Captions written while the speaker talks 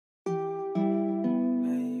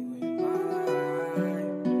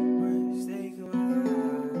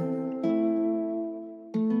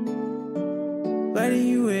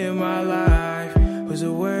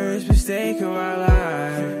mistake of my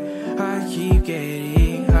life. I keep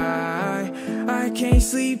getting high, I can't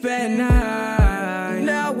sleep at night.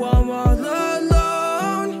 Now I'm all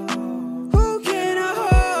alone, who can I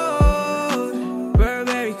hold?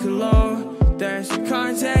 Burberry cologne, there's some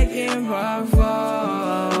contact in my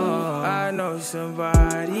phone. I know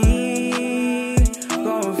somebody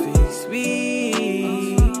gon' fix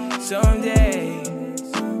me someday.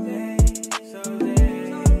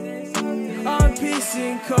 I'm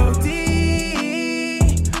pissing codeine,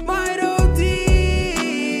 might OD,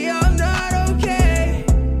 I'm not okay.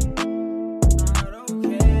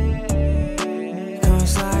 Come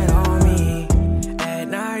slide on me, at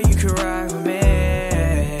night you can ride with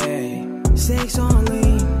me. Sex on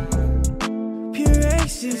lean, pure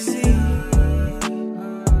ecstasy.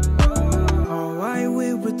 Oh, white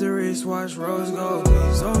whip with the wristwatch, rose gold.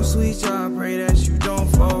 Please don't switch, I pray that you don't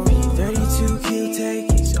fold. 32 kill take,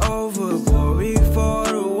 it's overboard. Before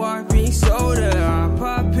the walking soda, I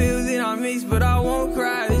pop pills and I mix, but I won't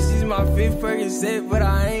cry. This is my 5th Percocet, but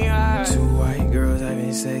I ain't high. 2 white girls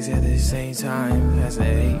having sex at the same time, that's a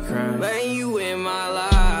hate crime. Letting you in my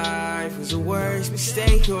life was the worst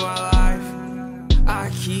mistake of my life.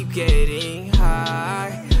 I keep getting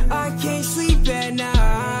high, I can't sleep at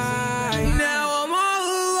night. Now I'm all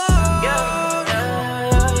alone.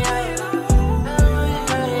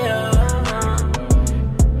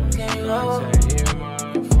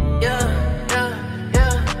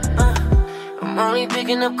 I'm only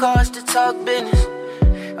picking up cars to talk business.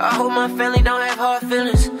 I hope my family don't have hard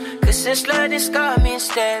feelings, cause since love done scarred me and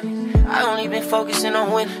stabbed me, I only been focusing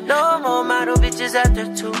on winning. No more model bitches after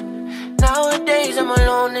 2. Nowadays I'm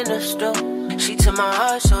alone in the store. She took my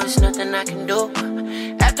heart, so it's nothing I can do.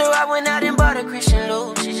 After I went out and bought a Christian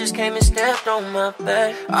loop, she just came and stepped on my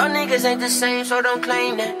back. All niggas ain't the same, so don't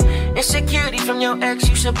claim that. Insecurity from your ex,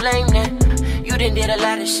 you should blame that. You done did a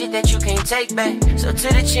lot of shit that you can't take back, so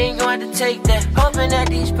to the chin, you had to take that. Hoping that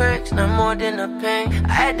these perks, not more than a pain.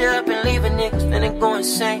 I had to up and leave a niggas, finna go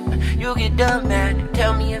insane. You get done mad and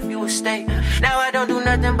tell me if you would stay. Now I don't do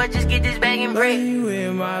nothing but just get this bag and break. You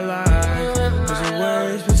in my life was the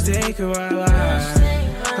worst mistake of my life.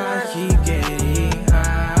 I keep getting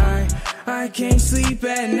high, I can't sleep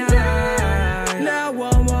at night. Now